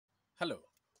Hello,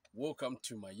 welcome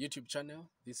to my YouTube channel.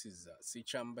 This is C.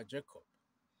 Jacob.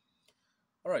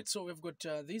 Alright, so we've got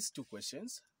these two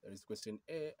questions. There is question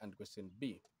A and question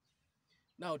B.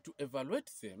 Now, to evaluate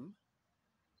them,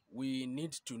 we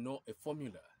need to know a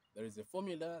formula. There is a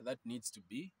formula that needs to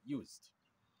be used.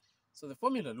 So the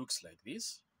formula looks like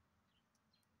this.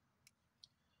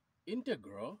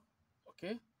 Integral,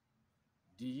 okay,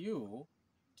 du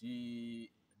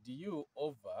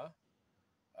over,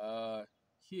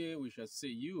 here we shall say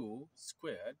u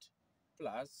squared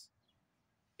plus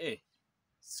a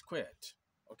squared.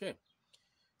 Okay,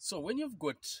 so when you've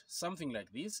got something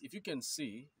like this, if you can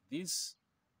see, this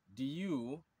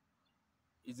du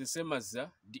is the same as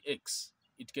dx.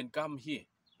 It can come here,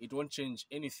 it won't change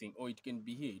anything, or it can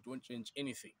be here, it won't change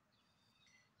anything.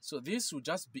 So this will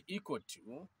just be equal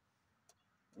to,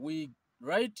 we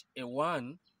write a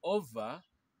 1 over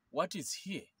what is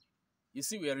here. You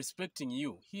see, we are respecting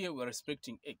u. Here we are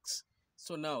respecting x.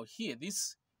 So now here,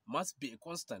 this must be a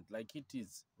constant like it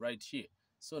is right here.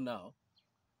 So now,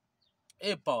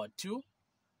 a power 2,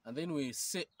 and then we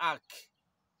say arctan,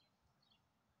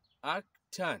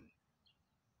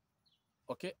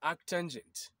 okay,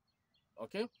 arctangent,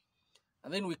 okay,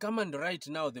 and then we come and write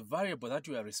now the variable that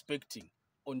we are respecting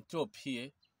on top here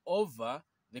over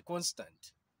the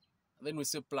constant, and then we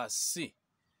say plus c.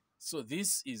 So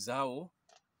this is how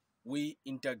we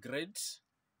integrate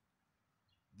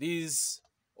these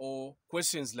or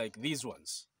questions like these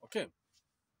ones. Okay,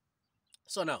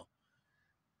 so now,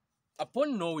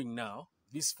 upon knowing now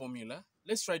this formula,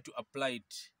 let's try to apply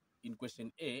it in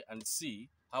question A and see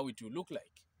how it will look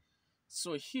like.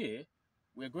 So here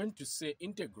we're going to say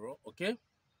integral, okay,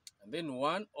 and then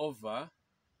 1 over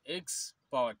x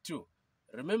power 2.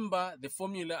 Remember, the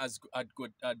formula has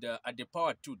got at the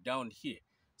power 2 down here.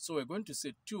 So we're going to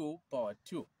say 2 power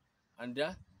 2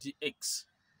 under dx.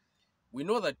 We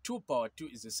know that 2 power 2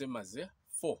 is the same as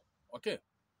 4. Okay.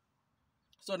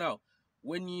 So now,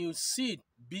 when you see it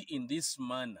be in this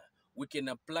manner, we can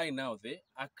apply now the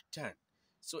arctan.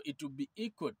 So it will be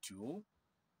equal to,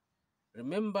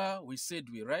 remember we said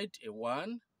we write a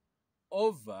 1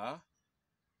 over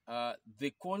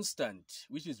the constant,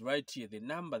 which is right here, the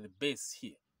number, the base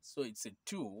here. So it's a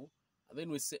 2, and then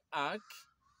we say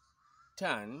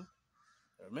arctan.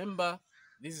 Remember,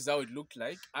 this is how it looked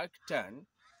like, arctan.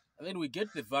 And then we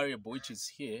get the variable, which is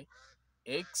here,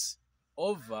 x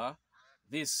over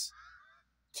this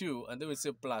 2, and then we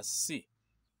say plus c.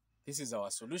 This is our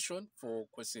solution for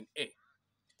question A.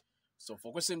 So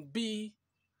for question B,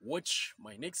 watch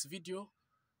my next video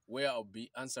where I'll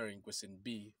be answering question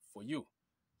B for you.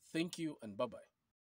 Thank you and bye-bye.